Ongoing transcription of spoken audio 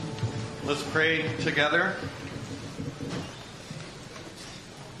Let's pray together.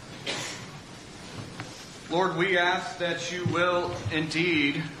 Lord, we ask that you will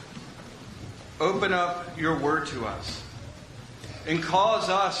indeed open up your word to us and cause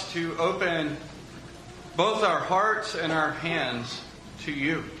us to open both our hearts and our hands to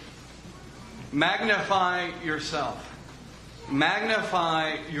you. Magnify yourself.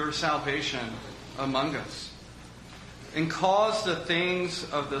 Magnify your salvation among us. And cause the things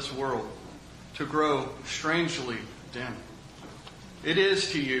of this world to grow strangely dim. It is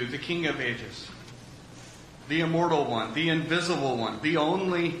to you, the King of ages, the immortal one, the invisible one, the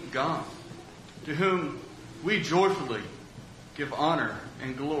only God, to whom we joyfully give honor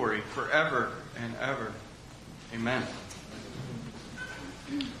and glory forever and ever. Amen.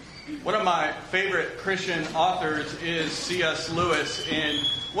 One of my favorite Christian authors is C.S. Lewis, and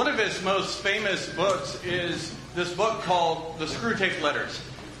one of his most famous books is this book called The Screwtape Letters.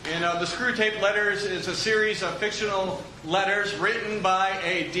 And The Screwtape Letters is a series of fictional letters written by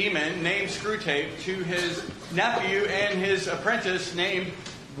a demon named Screwtape to his nephew and his apprentice named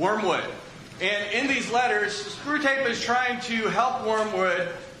Wormwood. And in these letters, Screwtape is trying to help Wormwood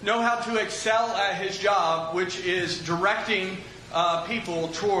know how to excel at his job, which is directing people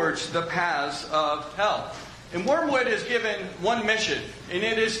towards the paths of hell. And Wormwood is given one mission, and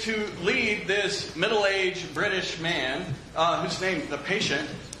it is to lead this middle-aged British man, whose name, the patient,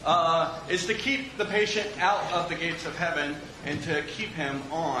 is to keep the patient out of the gates of heaven and to keep him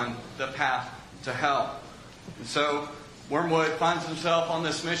on the path to hell. And so Wormwood finds himself on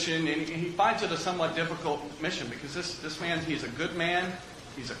this mission, and he finds it a somewhat difficult mission because this man, he's a good man,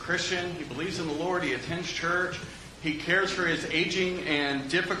 he's a Christian, he believes in the Lord, he attends church, he cares for his aging and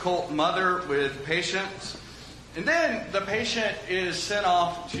difficult mother with patience. And then the patient is sent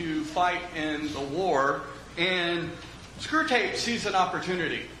off to fight in the war, and Screwtape sees an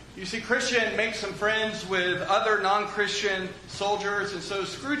opportunity. You see, Christian makes some friends with other non-Christian soldiers, and so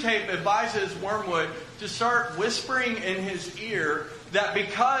Screwtape advises Wormwood to start whispering in his ear that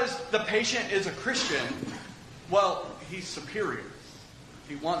because the patient is a Christian, well, he's superior.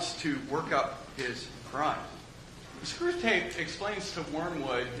 He wants to work up his pride. Screwtape explains to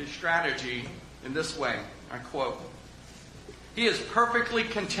Wormwood his strategy in this way. I quote, "He is perfectly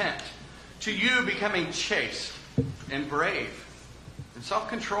content to you becoming chaste and brave and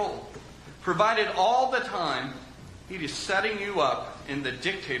self-controlled, provided all the time he is setting you up in the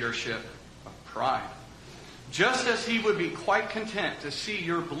dictatorship of pride. Just as he would be quite content to see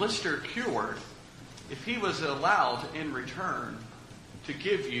your blister cured if he was allowed in return to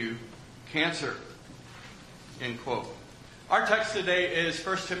give you cancer." End quote. Our text today is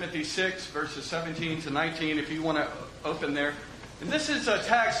 1 Timothy 6, verses 17 to 19, if you want to open there. And this is a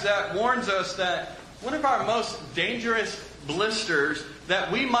text that warns us that one of our most dangerous blisters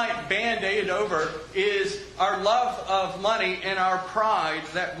that we might band-aid over is our love of money and our pride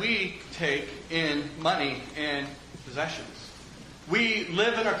that we take in money and possessions. We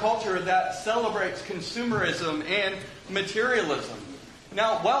live in a culture that celebrates consumerism and materialism.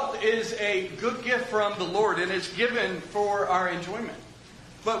 Now, wealth is a good gift from the Lord, and it's given for our enjoyment.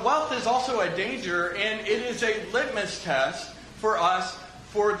 But wealth is also a danger, and it is a litmus test for us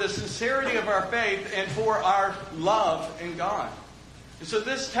for the sincerity of our faith and for our love in God. And so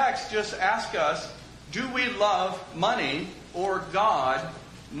this text just asks us, do we love money or God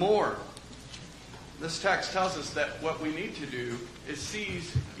more? This text tells us that what we need to do is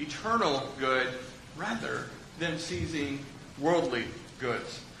seize eternal good rather than seizing worldly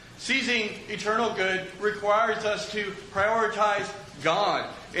goods. Seizing eternal good requires us to prioritize God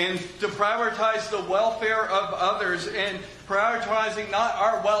and to prioritize the welfare of others and prioritizing not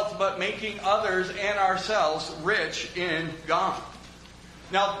our wealth but making others and ourselves rich in God.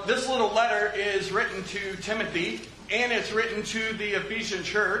 Now, this little letter is written to Timothy and it's written to the Ephesian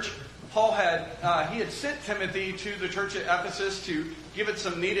church. Paul had sent Timothy to the church at Ephesus to give it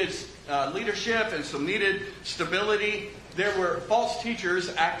some needed leadership and some needed stability. There were false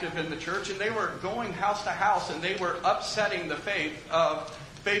teachers active in the church, and they were going house to house, and they were upsetting the faith of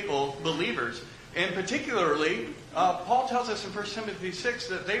faithful believers. And particularly, Paul tells us in 1 Timothy 6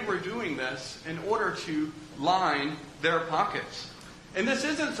 that they were doing this in order to line their pockets. And this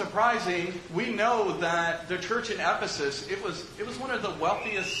isn't surprising. We know that the church in Ephesus, it was one of the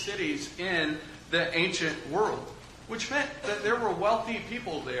wealthiest cities in the ancient world, which meant that there were wealthy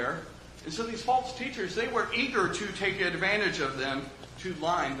people there. And so these false teachers, they were eager to take advantage of them to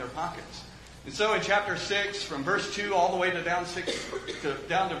line their pockets. And so in chapter 6, from verse 2 all the way to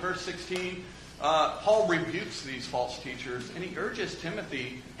down to verse 16, Paul rebukes these false teachers, and he urges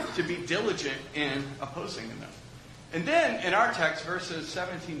Timothy to be diligent in opposing them. And then in our text, verses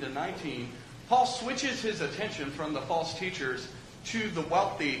 17 to 19, Paul switches his attention from the false teachers to the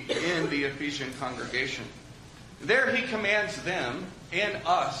wealthy in the Ephesian congregation. There he commands them and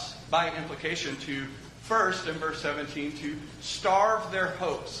us, by implication, to first, in verse 17, to starve their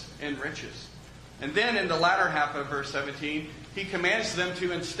hopes in riches. And then in the latter half of verse 17, he commands them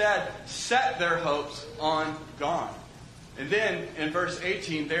to instead set their hopes on God. And then in verse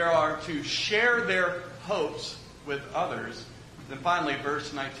 18, they are to share their hopes with others. Then finally,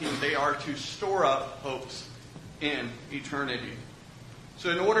 verse 19, they are to store up hopes in eternity.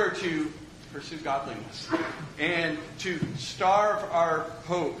 So in order to pursue godliness and to starve our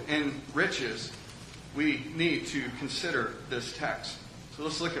hope in riches, we need to consider this text. So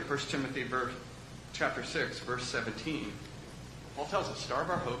let's look at 1 Timothy chapter 6, verse 17. Paul tells us, starve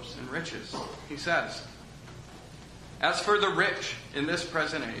our hopes in riches. He says, as for the rich in this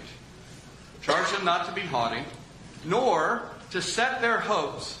present age, charge them not to be haughty, nor to set their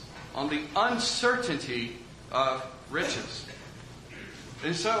hopes on the uncertainty of riches.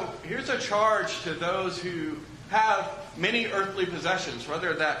 And so here's a charge to those who have many earthly possessions,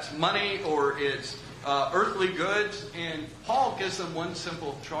 whether that's money or it's earthly goods. And Paul gives them one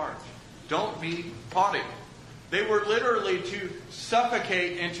simple charge. Don't be haughty. They were literally to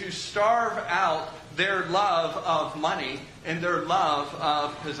suffocate and to starve out their love of money and their love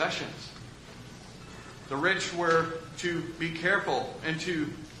of possessions. The rich were to be careful and to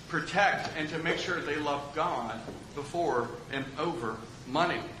protect and to make sure they love God before and over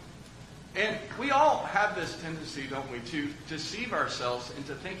money. And we all have this tendency, don't we, to deceive ourselves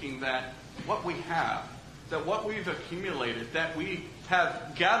into thinking that what we have, that what we've accumulated, that we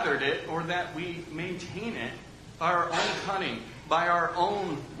have gathered it, or that we maintain it by our own cunning, by our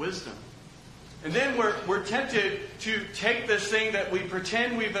own wisdom. And then we're tempted to take this thing that we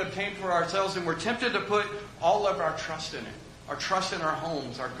pretend we've obtained for ourselves, and we're tempted to put all of our trust in it. Our trust in our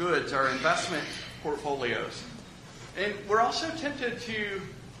homes, our goods, our investment portfolios. And we're also tempted to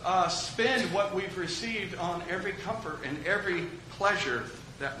spend what we've received on every comfort and every pleasure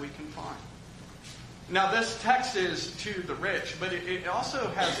that we can find. Now, this text is to the rich, but it also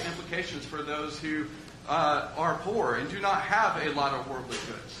has implications for those who are poor and do not have a lot of worldly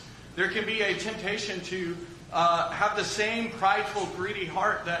goods. There can be a temptation to have the same prideful, greedy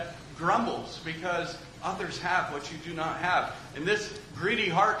heart that grumbles because others have what you do not have. And this greedy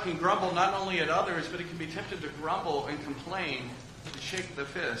heart can grumble not only at others, but it can be tempted to grumble and complain and shake the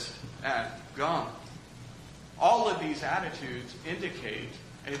fist at God. All of these attitudes indicate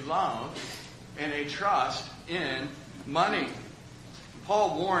a love and a trust in money.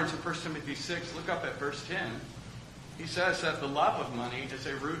 Paul warns in 1 Timothy 6, look up at verse 10. He says that the love of money is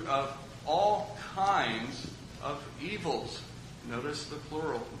a root of all kinds of evils. Notice the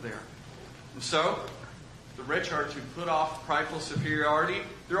plural there. And so, the rich are to put off prideful superiority.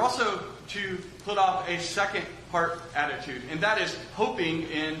 They're also to put off a second heart attitude, and that is hoping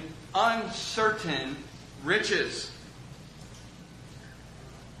in uncertain riches.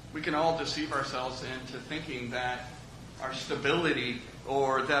 We can all deceive ourselves into thinking that our stability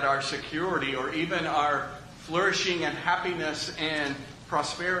or that our security or even our flourishing and happiness and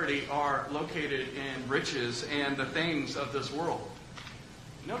prosperity are located in riches and the things of this world.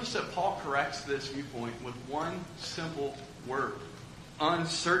 Notice that Paul corrects this viewpoint with one simple word: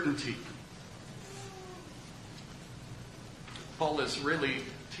 uncertainty. Paul is really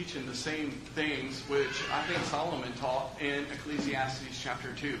teaching the same things which I think Solomon taught in Ecclesiastes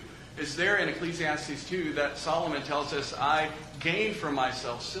chapter 2. It's there in Ecclesiastes 2 that Solomon tells us, I gained for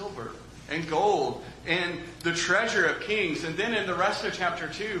myself silver and gold and the treasure of kings. And then in the rest of chapter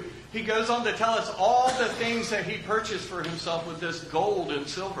 2, he goes on to tell us all the things that he purchased for himself with this gold and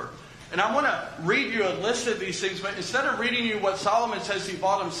silver. And I want to read you a list of these things, but instead of reading you what Solomon says he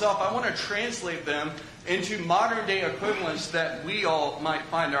bought himself, I want to translate them into modern day equivalents that we all might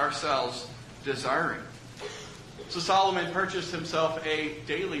find ourselves desiring. So Solomon purchased himself a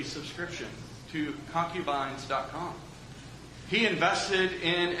daily subscription to concubines.com. He invested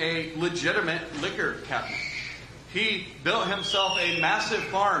in a legitimate liquor cabinet. He built himself a massive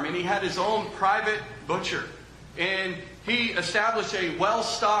farm, and he had his own private butcher. And he established a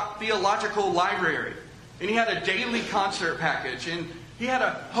well-stocked theological library. And he had a daily concert package. And he had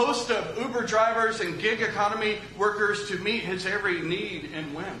a host of Uber drivers and gig economy workers to meet his every need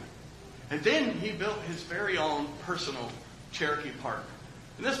and whim. And then he built his very own personal Cherokee Park.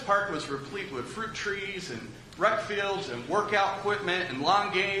 And this park was replete with fruit trees and rec fields and workout equipment and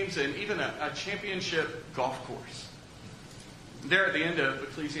lawn games and even a championship golf course. There at the end of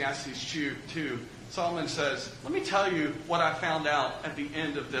Ecclesiastes 2, Solomon says, let me tell you what I found out at the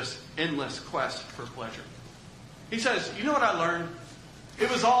end of this endless quest for pleasure. He says, you know what I learned?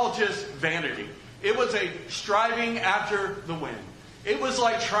 It was all just vanity. It was a striving after the wind. It was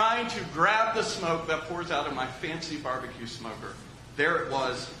like trying to grab the smoke that pours out of my fancy barbecue smoker. There it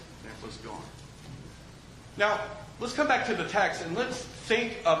was gone. Now, let's come back to the text and let's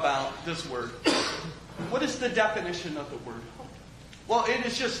think about this word. What is the definition of the word hope? Well, it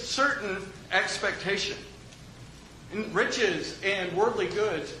is just certain expectation. And riches and worldly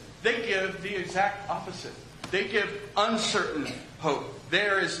goods, they give the exact opposite. They give uncertain hope.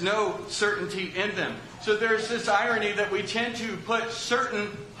 There is no certainty in them. So there's this irony that we tend to put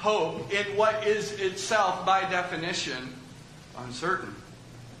certain hope in what is itself, by definition, uncertain.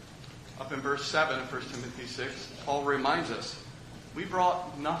 Up in verse 7 of 1 Timothy 6, Paul reminds us, we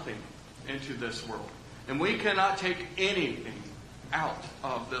brought nothing into this world, and we cannot take anything out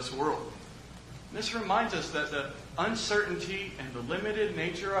of this world. This reminds us that the uncertainty and the limited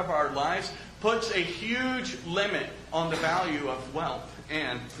nature of our lives puts a huge limit on the value of wealth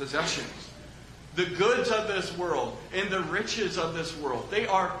and possessions. The goods of this world and the riches of this world, they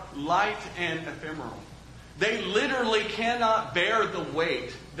are light and ephemeral. They literally cannot bear the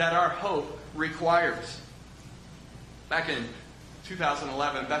weight that our hope requires. Back in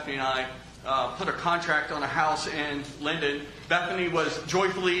 2011, Bethany and I put a contract on a house in Linden. Bethany was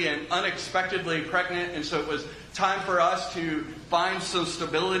joyfully and unexpectedly pregnant, and so it was time for us to find some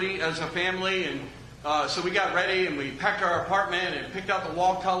stability as a family. And so we got ready and we packed our apartment and picked out the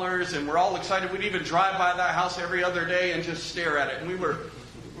wall colors, and we're all excited. We'd even drive by that house every other day and just stare at it. And we were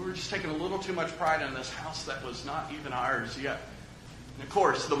just taking a little too much pride in this house that was not even ours yet. And of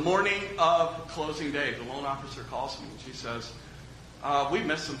course, the morning of closing day, the loan officer calls me and she says, we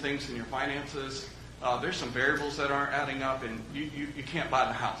missed some things in your finances. There's some variables that aren't adding up, and you can't buy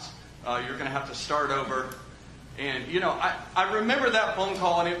the house. You're going to have to start over. And, I remember that phone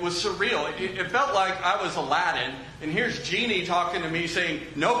call, and it was surreal. It felt like I was Aladdin, and here's Genie talking to me saying,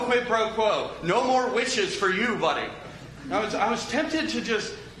 no quid pro quo, no more wishes for you, buddy. I was tempted to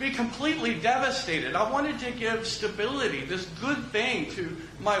just be completely devastated. I wanted to give stability, this good thing, to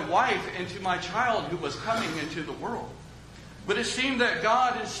my wife and to my child who was coming into the world. But it seemed that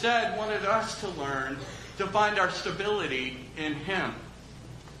God instead wanted us to learn to find our stability in Him.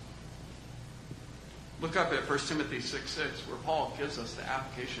 Look up at 1 Timothy 6:6, where Paul gives us the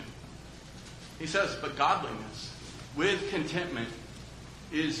application. He says, but godliness with contentment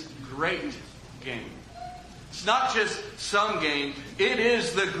is great gain. It's not just some gain. It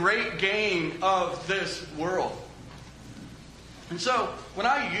is the great gain of this world. And so, when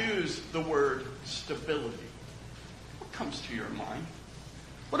I use the word stability, what comes to your mind?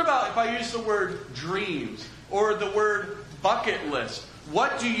 What about if I use the word dreams or the word bucket list?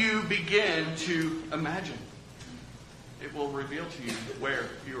 What do you begin to imagine? It will reveal to you where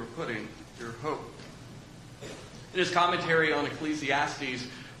you are putting your hope. In his commentary on Ecclesiastes,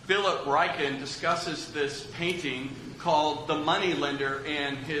 Philip Ryken discusses this painting called The Moneylender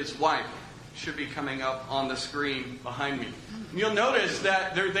and His Wife. It should be coming up on the screen behind me. And you'll notice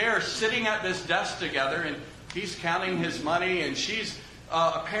that they're there sitting at this desk together, and he's counting his money, and she's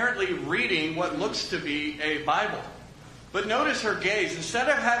apparently reading what looks to be a Bible. But notice her gaze. Instead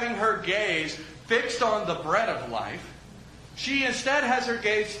of having her gaze fixed on the bread of life, she instead has her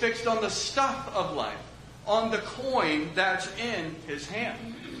gaze fixed on the stuff of life, on the coin that's in his hand.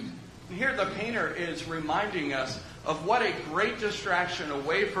 And here the painter is reminding us of what a great distraction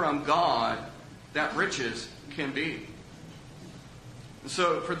away from God that riches can be. And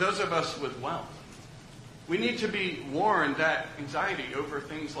so for those of us with wealth, we need to be warned that anxiety over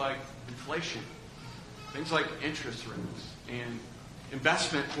things like inflation, things like interest rates and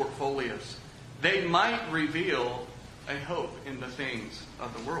investment portfolios, they might reveal a hope in the things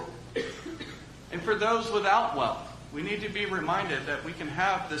of the world. And for those without wealth, we need to be reminded that we can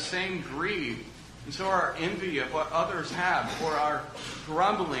have the same greed, and so our envy of what others have or our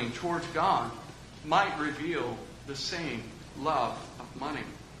grumbling towards God might reveal the same love of money.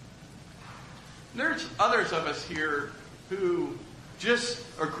 There's others of us here who just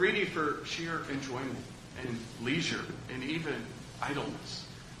are greedy for sheer enjoyment and leisure and even idleness.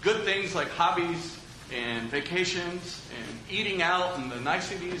 Good things like hobbies and vacations and eating out and the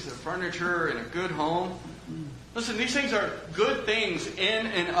niceties of furniture and a good home. Listen, these things are good things in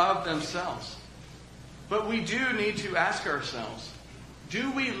and of themselves. But we do need to ask ourselves, do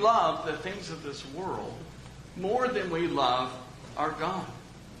we love the things of this world more than we love our God?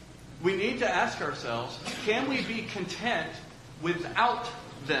 We need to ask ourselves, can we be content without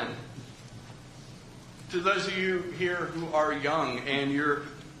them? To those of you here who are young and you're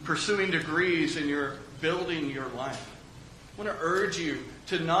pursuing degrees and you're building your life, I want to urge you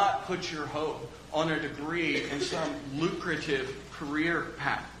to not put your hope on a degree in some lucrative career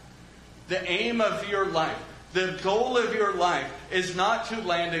path. The aim of your life, the goal of your life is not to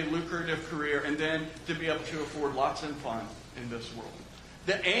land a lucrative career and then to be able to afford lots of fun in this world.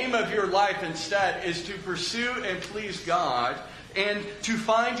 The aim of your life instead is to pursue and please God and to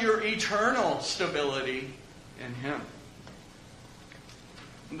find your eternal stability in Him.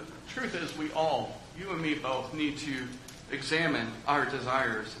 And the truth is we all, you and me both, need to examine our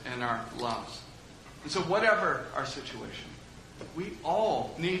desires and our loves. And so whatever our situation, we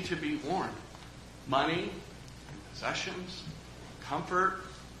all need to be warned. Money, possessions, comfort,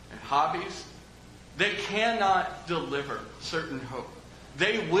 and hobbies, they cannot deliver certain hope.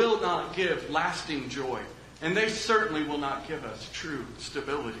 They will not give lasting joy. And they certainly will not give us true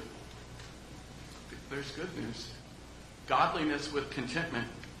stability. There's good news. Godliness with contentment,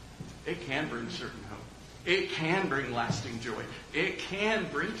 it can bring certain hope. It can bring lasting joy. It can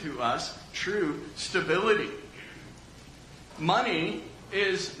bring to us true stability. Money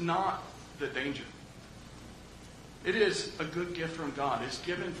is not the danger. It is a good gift from God. It's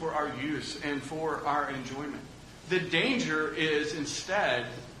given for our use and for our enjoyment. The danger is instead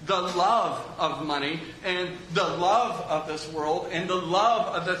the love of money and the love of this world and the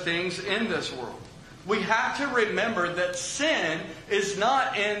love of the things in this world. We have to remember that sin is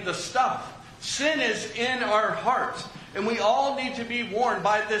not in the stuff. Sin is in our hearts. And we all need to be warned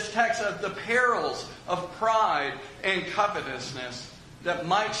by this text of the perils of pride and covetousness that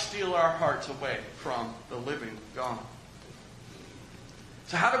might steal our hearts away from the living God.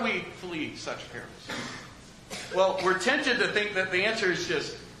 So how do we flee such perils? Well, we're tempted to think that the answer is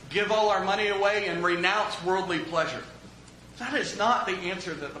just give all our money away and renounce worldly pleasure. That is not the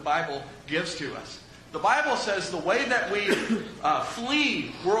answer that the Bible gives to us. The Bible says the way that we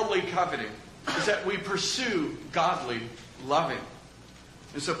flee worldly coveting is that we pursue godly loving.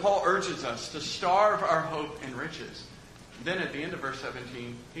 And so Paul urges us to starve our hope in riches. Then at the end of verse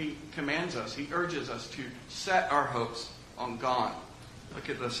 17, he commands us, he urges us to set our hopes on God. Look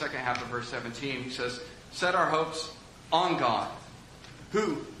at the second half of verse 17. He says, set our hopes on God,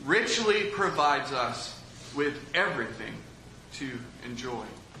 who richly provides us with everything to enjoy.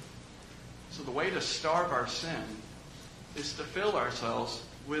 So the way to starve our sin is to fill ourselves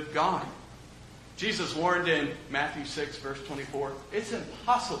with God. Jesus warned in Matthew 6, verse 24, it's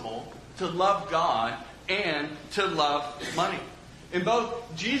impossible to love God and to love money. And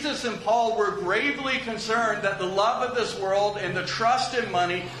both Jesus and Paul were gravely concerned that the love of this world and the trust in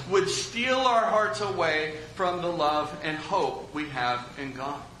money would steal our hearts away from the love and hope we have in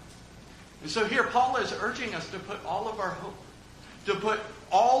God. And so here Paul is urging us to put all of our hope, to put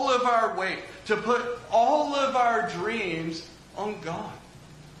all of our weight, to put all of our dreams on God.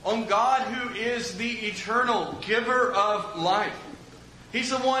 On God who is the eternal giver of life.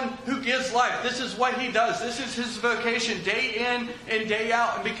 He's the one who gives life. This is what He does. This is His vocation day in and day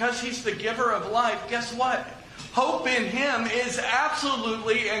out. And because He's the giver of life, guess what? Hope in Him is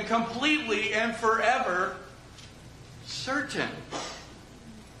absolutely and completely and forever certain.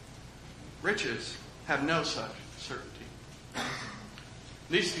 Riches have no such certainty.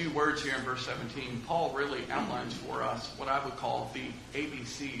 These few words here in verse 17, Paul really outlines for us what I would call the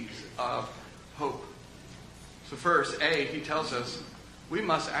ABCs of hope. So first, A, he tells us we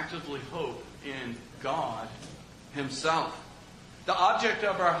must actively hope in God Himself. The object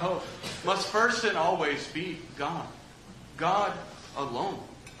of our hope must first and always be God. God alone.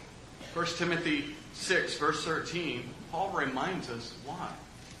 1 Timothy 6, verse 13, Paul reminds us why.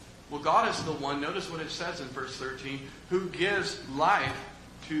 Well, God is the one, notice what it says in verse 13, who gives life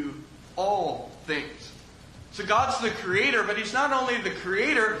to all things. So God's the creator, but He's not only the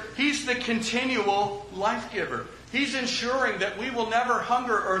creator, He's the continual life giver. He's ensuring that we will never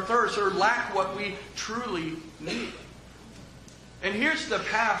hunger or thirst or lack what we truly need. And here's the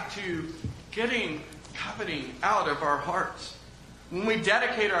path to getting coveting out of our hearts. When we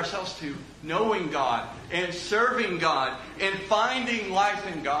dedicate ourselves to knowing God and serving God and finding life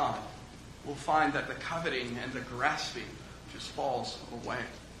in God, we'll find that the coveting and the grasping just falls away.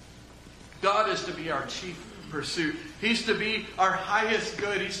 God is to be our chief pursuit. He's to be our highest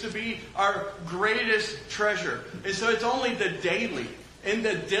good. He's to be our greatest treasure. And so it's only the daily and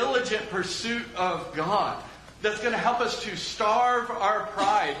the diligent pursuit of God that's going to help us to starve our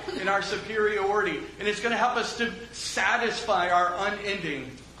pride and our superiority. And it's going to help us to satisfy our unending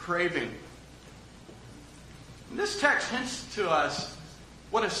craving. And this text hints to us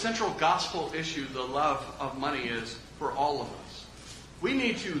what a central gospel issue the love of money is for all of us. We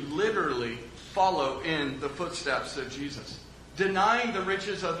need to literally follow in the footsteps of Jesus, denying the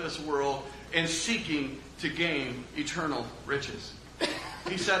riches of this world and seeking to gain eternal riches.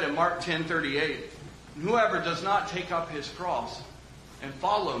 He said in Mark 10:38, "Whoever does not take up his cross and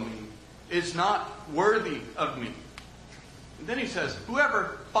follow me is not worthy of me." And then he says,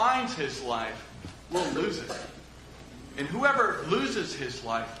 "Whoever finds his life will lose it. And whoever loses his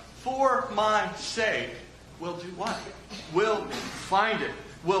life for my sake will do what? Will find it.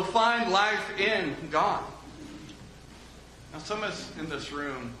 Will find life in God." Now, some of us in this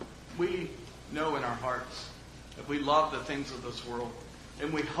room, we know in our hearts that we love the things of this world.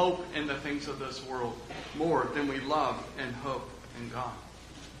 And we hope in the things of this world more than we love and hope in God.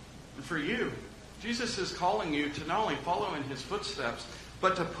 And for you, Jesus is calling you to not only follow in his footsteps,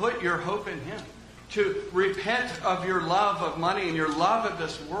 but to put your hope in him. To repent of your love of money and your love of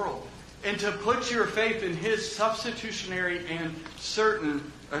this world. And to put your faith in his substitutionary and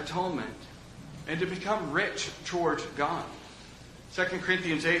certain atonement. And to become rich towards God. 2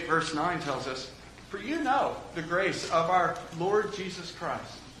 Corinthians 8 verse 9 tells us, "For you know the grace of our Lord Jesus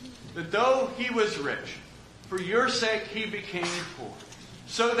Christ, that though he was rich, for your sake he became poor,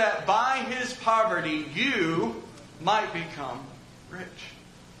 so that by his poverty you might become rich."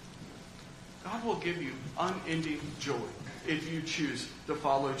 God will give you unending joy if you choose to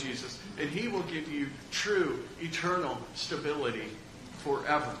follow Jesus. And he will give you true, eternal stability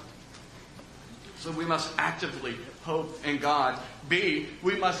forever. So we must actively hope in God. B,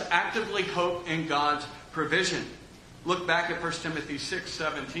 we must actively hope in God's provision. Look back at 1 Timothy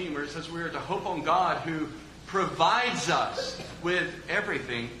 6:17, where it says we are to hope on God who provides us with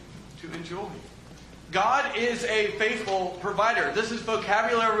everything to enjoy. God is a faithful provider. This is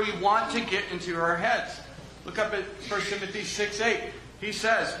vocabulary we want to get into our heads. Look up at 1 Timothy 6:8. He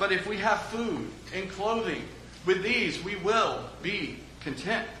says, "But if we have food and clothing, with these we will be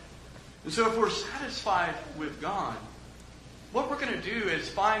content." And so if we're satisfied with God, what we're going to do is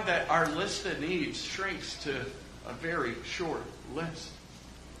find that our list of needs shrinks to a very short list.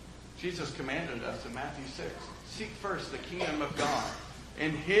 Jesus commanded us in Matthew 6, "Seek first the kingdom of God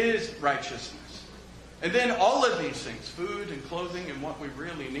and his righteousness. And then all of these things, food and clothing and what we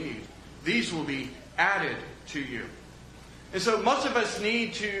really need, these will be added to you." And so most of us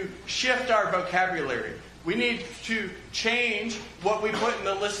need to shift our vocabulary. We need to change what we put in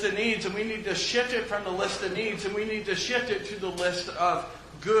the list of needs, and we need to shift it from the list of needs, and we need to shift it to the list of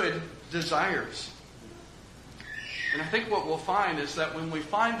good desires. And I think what we'll find is that when we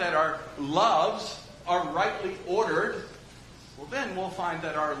find that our loves are rightly ordered, well, then we'll find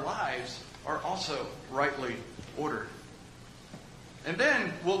that our lives are also rightly ordered. And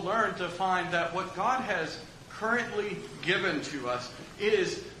then we'll learn to find that what God has currently given to us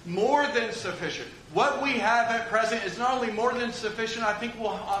is more than sufficient. What we have at present is not only more than sufficient, I think we'll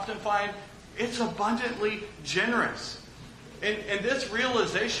often find it's abundantly generous. And this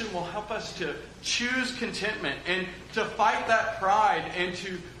realization will help us to choose contentment and to fight that pride and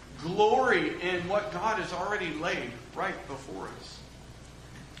to glory in what God has already laid right before us.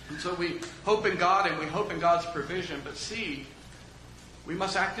 And so we hope in God and we hope in God's provision. But C, we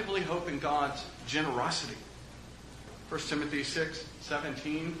must actively hope in God's generosity. 1 Timothy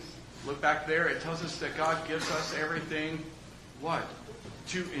 6:17. Look back there. It tells us that God gives us everything, what?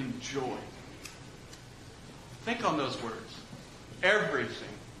 To enjoy. Think on those words. Everything.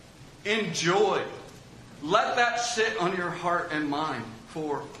 Enjoy. Let that sit on your heart and mind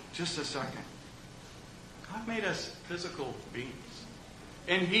for just a second. God made us physical beings.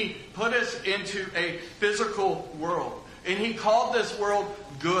 And he put us into a physical world. And he called this world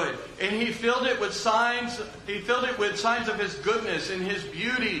good. And he filled it with signs. He filled it with signs of his goodness and his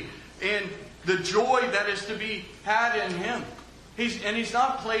beauty and the joy that is to be had in him. He's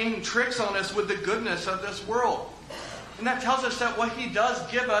not playing tricks on us with the goodness of this world. And that tells us that what he does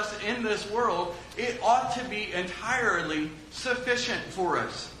give us in this world, it ought to be entirely sufficient for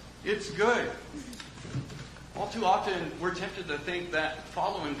us. It's good. All too often, we're tempted to think that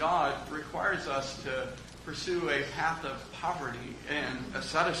following God requires us to pursue a path of poverty and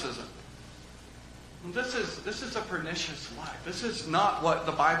asceticism. And this is a pernicious life. This is not what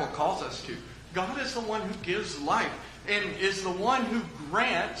the Bible calls us to. God is the one who gives life and is the one who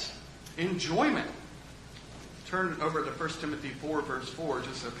grants enjoyment. Turn over to 1 Timothy 4, verse 4,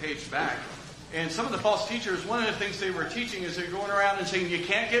 just a page back. And some of the false teachers, one of the things they were teaching is they're going around and saying you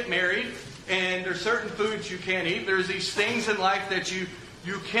can't get married, and there's certain foods you can't eat. There's these things in life that you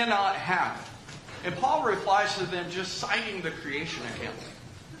cannot have. And Paul replies to them just citing the creation account.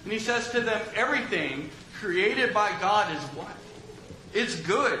 And he says to them, everything created by God is what? It's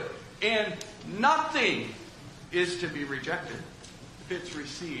good. And nothing is to be rejected if it's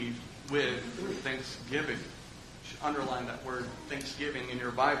received with thanksgiving. You should underline that word thanksgiving in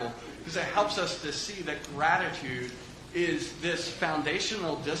your Bible, because it helps us to see that gratitude is this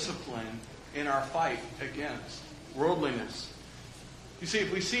foundational discipline in our fight against worldliness. You see,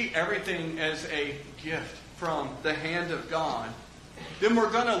 if we see everything as a gift from the hand of God, then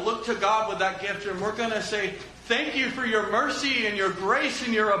we're going to look to God with that gift and we're going to say, thank you for your mercy and your grace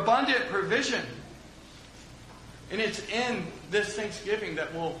and your abundant provision. And it's in this thanksgiving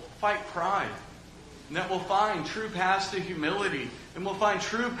that we'll fight pride. And that we'll find true paths to humility. And we'll find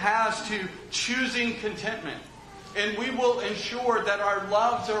true paths to choosing contentment. And we will ensure that our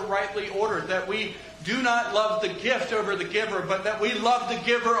loves are rightly ordered. That we do not love the gift over the giver, but that we love the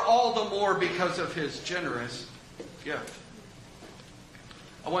giver all the more because of his generous gift.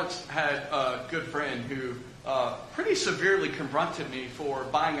 I once had a good friend who pretty severely confronted me for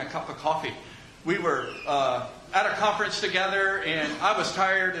buying a cup of coffee. We were at a conference together, and I was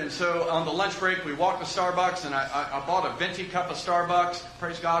tired, and so on the lunch break, we walked to Starbucks, and I bought a venti cup of Starbucks.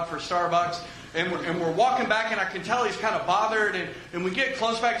 Praise God for Starbucks. And we're walking back, and I can tell he's kind of bothered, and we get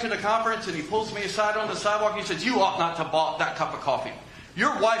close back to the conference, and he pulls me aside on the sidewalk, and he says, you ought not to have bought that cup of coffee.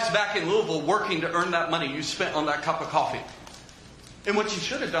 Your wife's back in Louisville working to earn that money you spent on that cup of coffee. And what you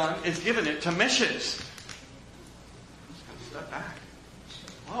should have done is given it to missions. Step back.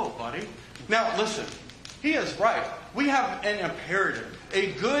 Whoa, buddy. Now, listen. He is right. We have an imperative,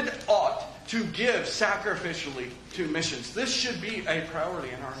 a good ought to give sacrificially to missions. This should be a priority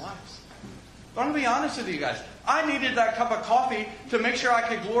in our lives. But I'm going to be honest with you guys. I needed that cup of coffee to make sure I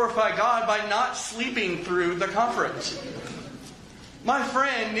could glorify God by not sleeping through the conference. My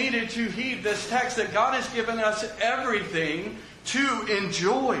friend needed to heed this text that God has given us everything to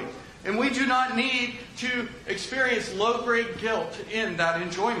enjoy. And we do not need to experience low-grade guilt in that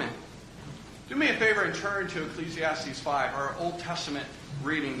enjoyment. Do me a favor and turn to Ecclesiastes 5, our Old Testament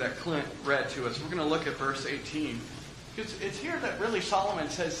reading that Clint read to us. We're going to look at verse 18. Because it's here that really Solomon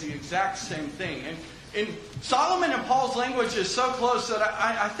says the exact same thing. And Solomon and Paul's language is so close that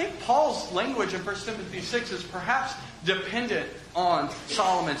I think Paul's language in 1 Timothy 6 is perhaps dependent on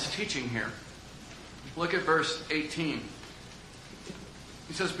Solomon's teaching here. Look at verse 18.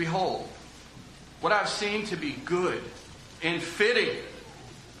 He says, behold, what I've seen to be good and fitting,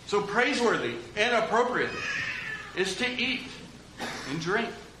 so praiseworthy and appropriate, is to eat and drink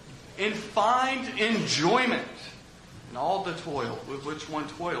and find enjoyment in all the toil with which one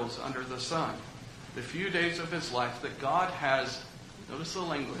toils under the sun, the few days of his life that God has, notice the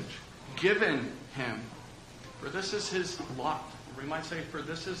language, given him. For this is his lot. We might say, for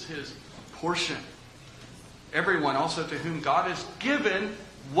this is his portion. Everyone also to whom God has given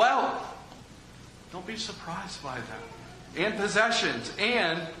wealth. Don't be surprised by that. And possessions.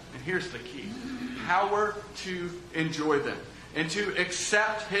 And here's the key, power to enjoy them. And to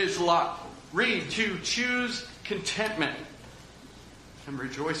accept his lot. Read, to choose contentment. And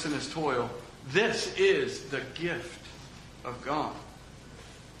rejoice in his toil. This is the gift of God.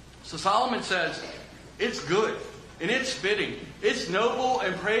 So Solomon says, it's good. And it's fitting. It's noble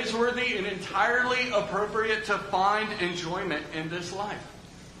and praiseworthy and entirely appropriate to find enjoyment in this life.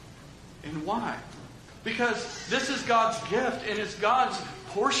 And why? Because this is God's gift and it's God's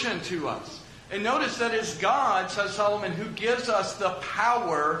portion to us. And notice that it's God, says Solomon, who gives us the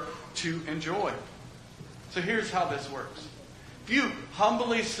power to enjoy. So here's how this works. If you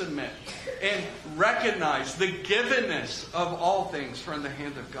humbly submit and recognize the givenness of all things from the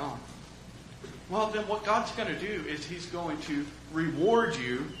hand of God, well, then what God's going to do is He's going to reward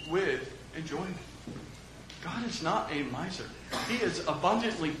you with enjoyment. God is not a miser. He is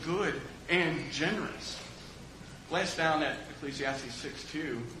abundantly good and generous. Glance down at Ecclesiastes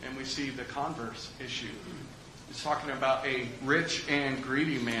 6:2, and we see the converse issue. It's talking about a rich and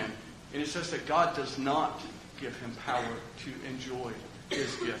greedy man. And it says that God does not give him power to enjoy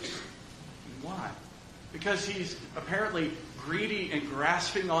his gifts. Why? Because he's apparently greedy and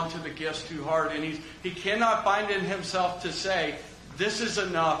grasping onto the gifts too hard. And he cannot find in himself to say, this is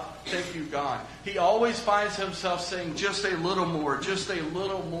enough, thank you, God. He always finds himself saying, just a little more, just a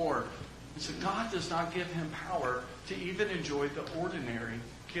little more. And so God does not give him power to even enjoy the ordinary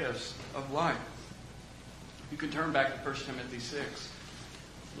gifts of life. You can turn back to 1 Timothy 6.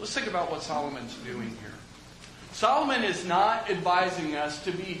 Let's think about what Solomon's doing here. Solomon is not advising us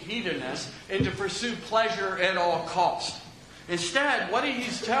to be hedonists and to pursue pleasure at all cost. Instead, what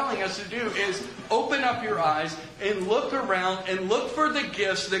he's telling us to do is open up your eyes and look around and look for the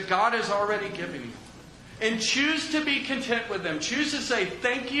gifts that God has already given you. And choose to be content with them. Choose to say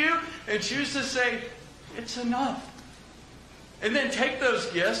thank you and choose to say it's enough. And then take those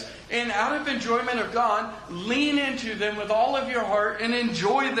gifts and out of enjoyment of God, lean into them with all of your heart and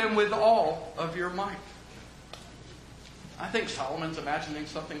enjoy them with all of your might. I think Solomon's imagining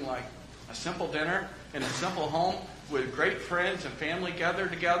something like a simple dinner in a simple home with great friends and family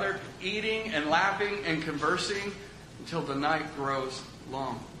gathered together, eating and laughing and conversing until the night grows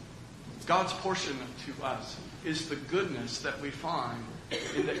long. God's portion to us is the goodness that we find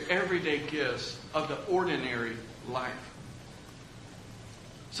in the everyday gifts of the ordinary life.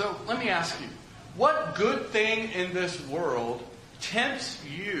 So let me ask you, what good thing in this world tempts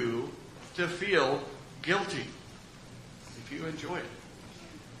you to feel guilty if you enjoy it?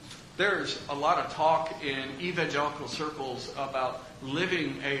 There's a lot of talk in evangelical circles about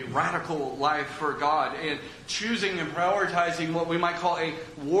living a radical life for God and choosing and prioritizing what we might call a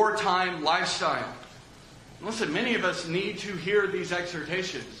wartime lifestyle. Listen, many of us need to hear these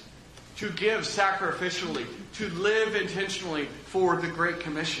exhortations, to give sacrificially, to live intentionally for the Great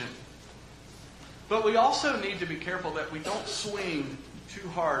Commission. But we also need to be careful that we don't swing too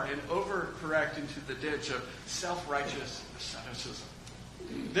hard and overcorrect into the ditch of self-righteous asceticism.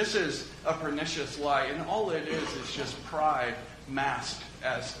 This is a pernicious lie, and all it is just pride masked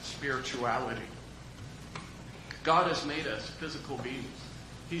as spirituality. God has made us physical beings.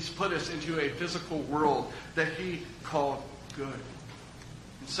 He's put us into a physical world that He called good.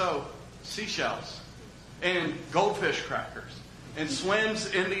 And so, seashells and goldfish crackers and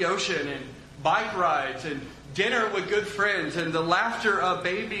swims in the ocean and bike rides and dinner with good friends and the laughter of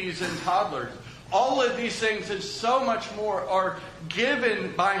babies and toddlers, all of these things and so much more are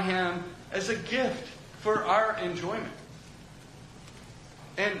given by Him as a gift for our enjoyment.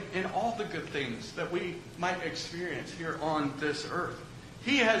 And in all the good things that we might experience here on this earth,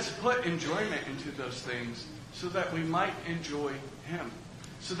 He has put enjoyment into those things so that we might enjoy Him.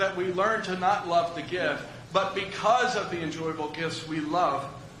 So that we learn to not love the gift, but because of the enjoyable gifts, we love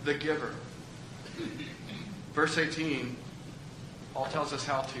the giver. Verse 18, Paul tells us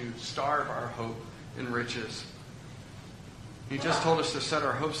how to starve our hope in riches. He just told us to set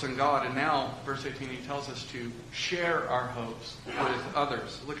our hopes in God, and now, verse 18, he tells us to share our hopes with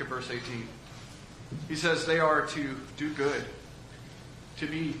others. Look at verse 18. He says they are to do good, to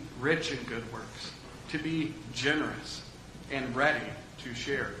be rich in good works, to be generous and ready to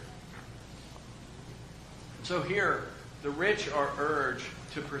share. So here, the rich are urged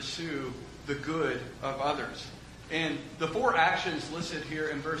to pursue the good of others. And the four actions listed here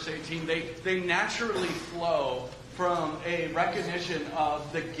in verse 18, they naturally flow from a recognition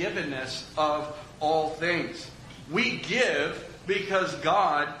of the givenness of all things. We give because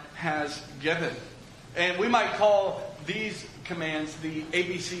God has given. And we might call these commands the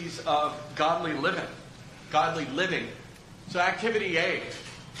ABCs of godly living. Godly living. So activity A,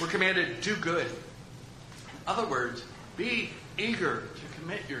 we're commanded do good. In other words, be eager to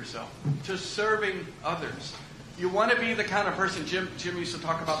commit yourself to serving others. You want to be the kind of person, Jim used to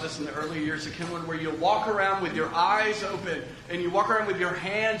talk about this in the early years of Kinlan, where you walk around with your eyes open and you walk around with your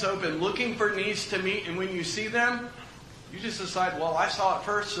hands open looking for needs to meet, and when you see them, you just decide, well, I saw it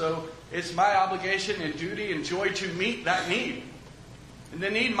first, so it's my obligation and duty and joy to meet that need. And the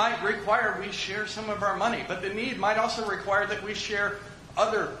need might require we share some of our money, but the need might also require that we share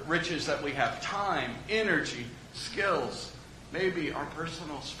other riches that we have: time, energy, skills, maybe our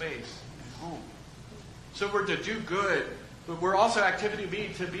personal space and home. So we're to do good, but we're also, activity B,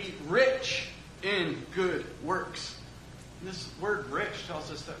 to be rich in good works. And this word rich tells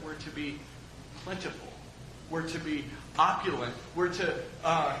us that we're to be plentiful. We're to be opulent. We're to,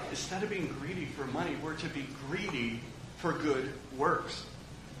 instead of being greedy for money, we're to be greedy for good works.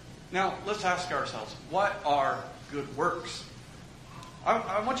 Now, let's ask ourselves, what are good works?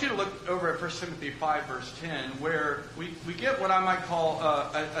 I want you to look over at 1 Timothy 5, verse 10, where we get what I might call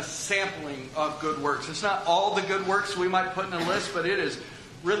a sampling of good works. It's not all the good works we might put in a list, but it is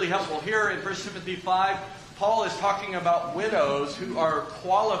really helpful. Here in 1 Timothy 5, Paul is talking about widows who are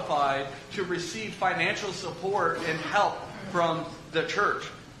qualified to receive financial support and help from the church.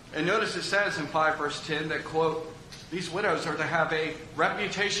 And notice it says in 5, verse 10 that, quote, these widows are to have a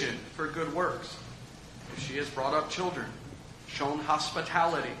reputation for good works. If she has brought up children, shown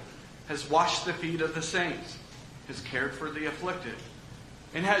hospitality, has washed the feet of the saints, has cared for the afflicted,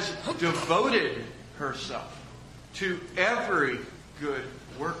 and has devoted herself to every good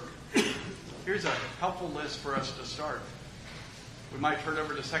work. Here's a helpful list for us to start. We might turn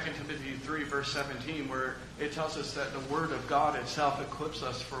over to 2 Timothy 3, verse 17, where it tells us that the Word of God itself equips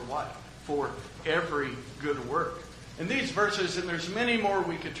us for what? For every good work. And these verses, and there's many more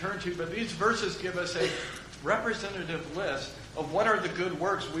we could turn to, but these verses give us a representative list of what are the good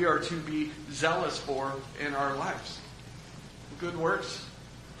works we are to be zealous for in our lives. Good works,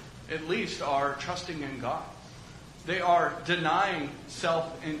 at least, are trusting in God. They are denying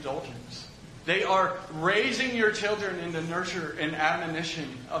self-indulgence. They are raising your children in the nurture and admonition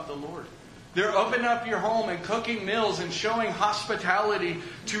of the Lord. They're opening up your home and cooking meals and showing hospitality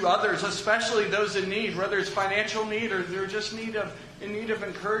to others, especially those in need, whether it's financial need or they're just in need of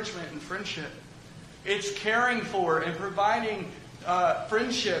encouragement and friendship. It's caring for and providing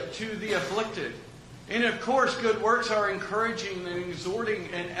friendship to the afflicted. And of course, good works are encouraging and exhorting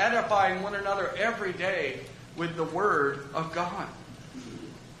and edifying one another every day with the Word of God.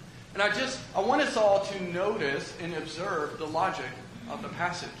 And I want us all to notice and observe the logic of the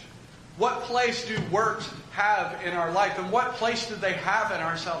passage. What place do works have in our life? And what place do they have in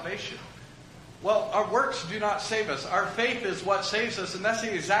our salvation? Well, our works do not save us. Our faith is what saves us. And that's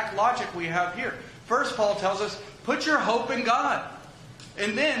the exact logic we have here. First, Paul tells us, put your hope in God.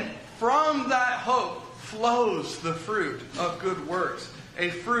 And then, from that hope flows the fruit of good works. A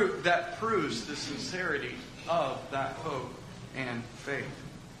fruit that proves the sincerity of that hope and faith.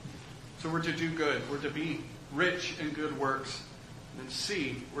 So we're to do good. We're to be rich in good works. And then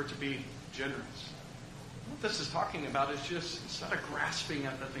C, we're to be generous. What this is talking about is just, instead of grasping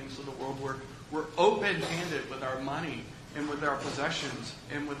at the things of the world, we're open-handed with our money and with our possessions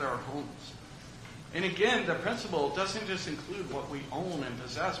and with our homes. And again, the principle doesn't just include what we own and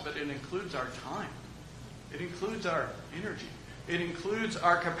possess, but it includes our time. It includes our energy. It includes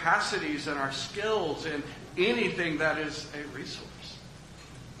our capacities and our skills and anything that is a resource.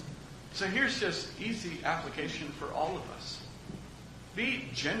 So here's just easy application for all of us. Be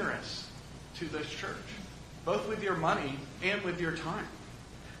generous to this church, both with your money and with your time.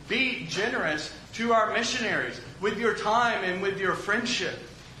 Be generous to our missionaries with your time and with your friendship.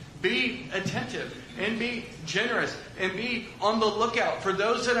 Be attentive and be generous and be on the lookout for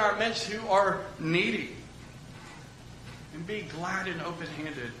those in our midst who are needy. And be glad and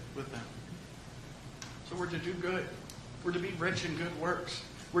open-handed with them. So we're to do good. We're to be rich in good works.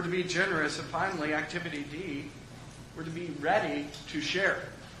 We're to be generous. And finally, activity D, we're to be ready to share.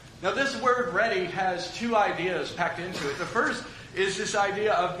 Now this word ready has two ideas packed into it. The first is this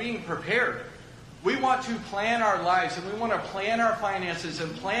idea of being prepared. We want to plan our lives and we want to plan our finances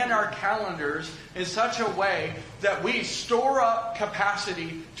and plan our calendars in such a way that we store up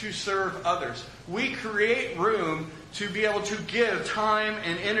capacity to serve others. We create room to be able to give time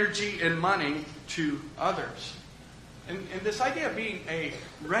and energy and money to others. And this idea of being a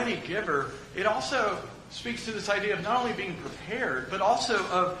ready giver, it also speaks to this idea of not only being prepared, but also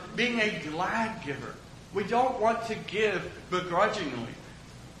of being a glad giver. We don't want to give begrudgingly.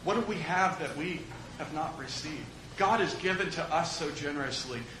 What do we have that we have not received? God has given to us so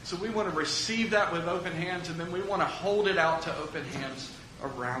generously. So we want to receive that with open hands, and then we want to hold it out to open hands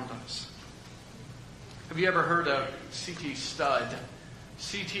around us. Have you ever heard of C.T. Studd?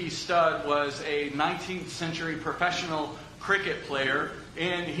 C.T. Studd was a 19th century professional cricket player,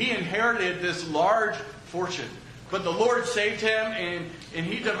 and he inherited this large fortune. But the Lord saved him, and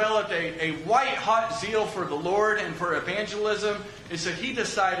he developed a white-hot zeal for the Lord and for evangelism. And so he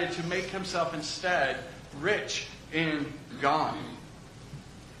decided to make himself instead rich in God.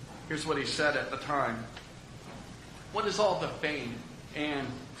 Here's what he said at the time. What is all the fame and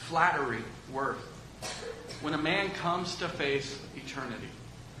flattery worth when a man comes to face eternity?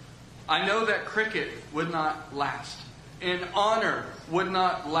 I know that cricket would not last, and honor would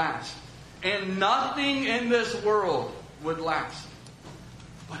not last, and nothing in this world would last.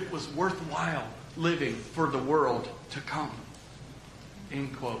 But it was worthwhile living for the world to come.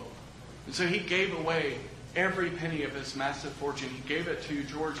 End quote. And so he gave away every penny of his massive fortune. He gave it to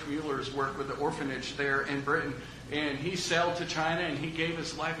George Mueller's work with the orphanage there in Britain. And he sailed to China and he gave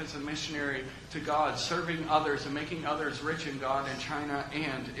his life as a missionary to God, serving others and making others rich in God in China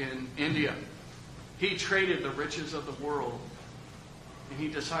and in India. He traded the riches of the world, and he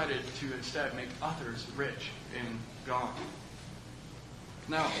decided to instead make others rich in God.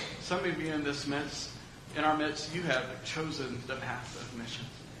 Now, some of you in our midst, you have chosen the path of mission.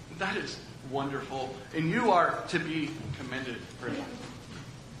 That is wonderful, and you are to be commended for that.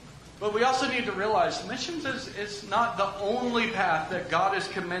 But we also need to realize missions is not the only path that God has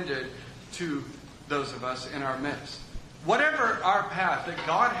commended to those of us in our midst. Whatever our path that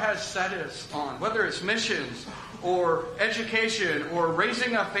God has set us on, whether it's missions or education or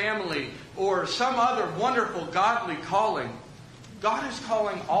raising a family or some other wonderful godly calling, God is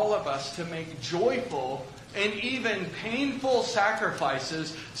calling all of us to make joyful and even painful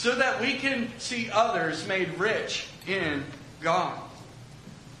sacrifices so that we can see others made rich in God.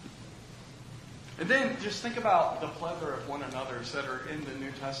 And then just think about the plethora of one another's that are in the New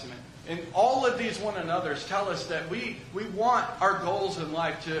Testament. And all of these one another's tell us that we want our goals in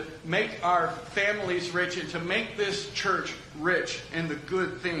life to make our families rich and to make this church rich in the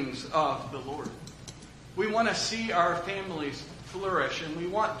good things of the Lord. We want to see our families flourish, and we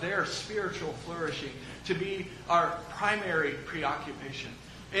want their spiritual flourishing to be our primary preoccupation.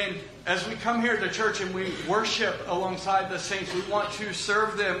 And as we come here to church and we worship alongside the saints, we want to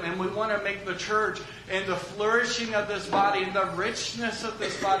serve them, and we want to make the church and the flourishing of this body and the richness of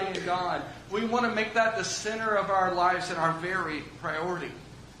this body in God, we want to make that the center of our lives and our very priority.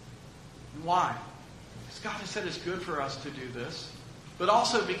 Why? Because God has said it's good for us to do this, but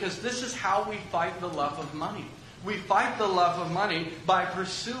also because this is how we fight the love of money. We fight the love of money by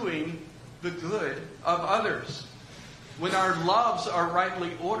pursuing the good of others. When our loves are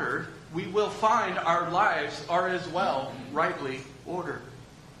rightly ordered, we will find our lives are as well rightly ordered.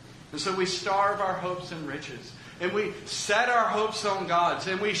 And so we starve our hopes in riches. And we set our hopes on God's.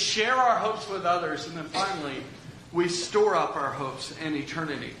 And we share our hopes with others. And then finally, we store up our hopes in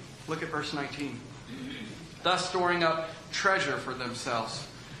eternity. Look at verse 19. Thus storing up treasure for themselves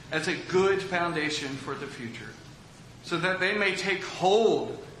as a good foundation for the future, so that they may take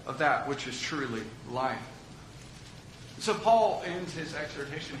hold of that which is truly life. So Paul ends his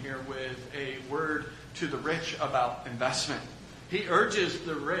exhortation here with a word to the rich about investment. He urges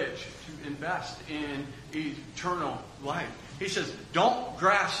the rich to invest in eternal life. He says, don't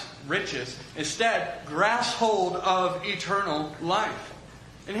grasp riches. Instead, grasp hold of eternal life.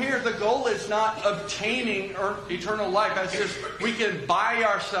 And here the goal is not obtaining eternal life as if we can buy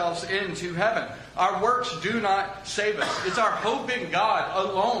ourselves into heaven. Our works do not save us. It's our hope in God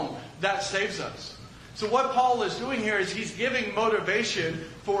alone that saves us. So what Paul is doing here is he's giving motivation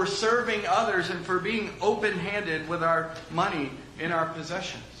for serving others and for being open-handed with our money and our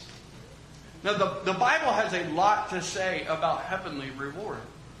possessions. Now, the Bible has a lot to say about heavenly reward.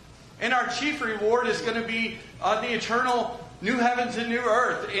 And our chief reward is going to be the eternal new heavens and new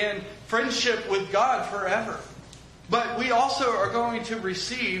earth and friendship with God forever. But we also are going to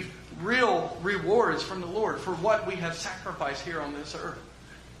receive real rewards from the Lord for what we have sacrificed here on this earth.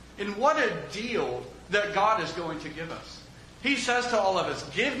 And what a deal that God is going to give us. He says to all of us,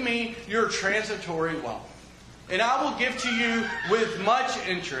 give me your transitory wealth, and I will give to you with much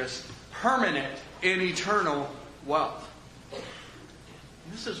interest permanent and eternal wealth.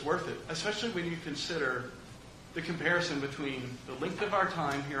 And this is worth it, especially when you consider the comparison between the length of our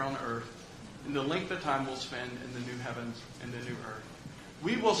time here on earth and the length of time we'll spend in the new heavens and the new earth.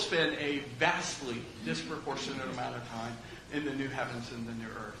 We will spend a vastly disproportionate amount of time in the new heavens and the new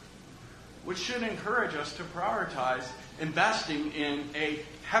earth, which should encourage us to prioritize investing in a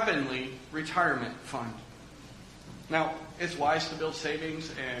heavenly retirement fund. Now, it's wise to build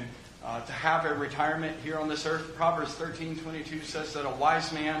savings and to have a retirement here on this earth. Proverbs 13:22 says that a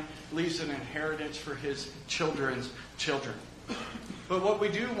wise man leaves an inheritance for his children's children. But what we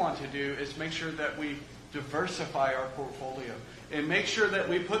do want to do is make sure that we diversify our portfolio and make sure that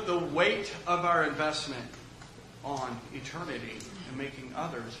we put the weight of our investment on eternity and making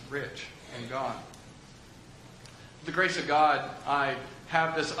others rich in God. With the grace of God, I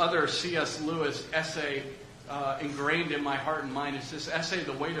have this other C.S. Lewis essay ingrained in my heart and mind. It's this essay,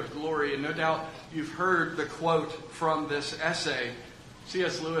 The Weight of Glory, and no doubt you've heard the quote from this essay.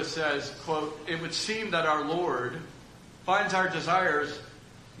 C.S. Lewis says, quote, "It would seem that our Lord finds our desires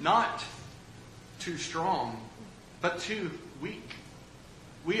not too strong, but too weak.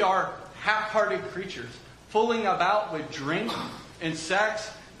 We are half-hearted creatures, fooling about with drink and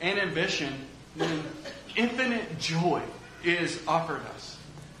sex and ambition when infinite joy is offered us.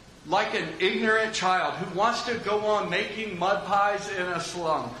 Like an ignorant child who wants to go on making mud pies in a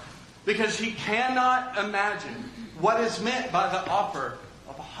slum because he cannot imagine what is meant by the offer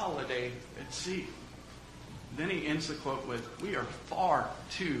of a holiday at sea." Then he ends the quote with, "We are far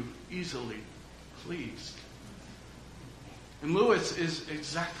too easily pleased." And Lewis is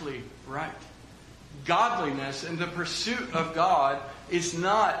exactly right. Godliness and the pursuit of God is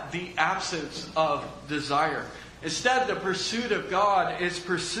not the absence of desire. Instead, the pursuit of God is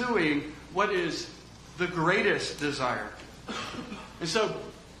pursuing what is the greatest desire. And so,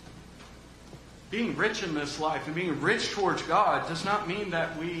 being rich in this life and being rich towards God does not mean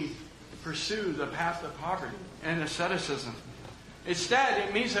that we pursue the path of poverty and asceticism. Instead,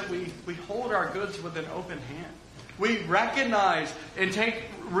 it means that we hold our goods with an open hand. We recognize and take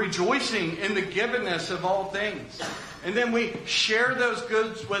rejoicing in the givenness of all things. And then we share those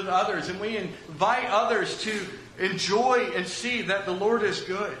goods with others, and we invite others to enjoy and see that the Lord is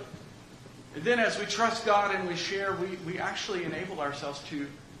good. And then as we trust God and we share, we actually enable ourselves to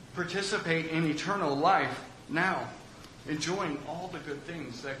participate in eternal life now, enjoying all the good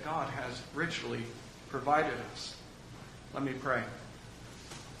things that God has richly provided us. Let me pray.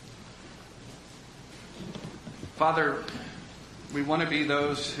 Father, we want to be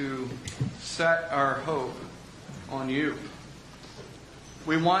those who set our hope on you.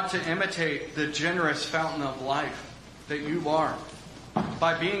 We want to imitate the generous fountain of life that you are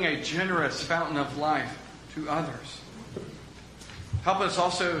by being a generous fountain of life to others. Help us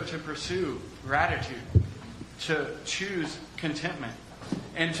also to pursue gratitude, to choose contentment,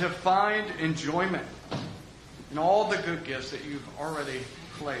 and to find enjoyment in all the good gifts that you've already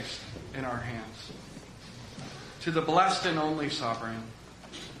placed in our hands. To the blessed and only sovereign,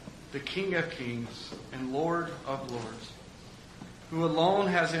 the King of kings and Lord of lords, who alone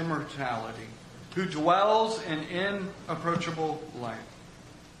has immortality, who dwells in inapproachable light,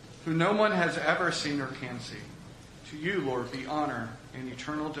 who no one has ever seen or can see. To you, Lord, be honor and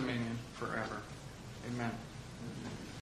eternal dominion forever. Amen.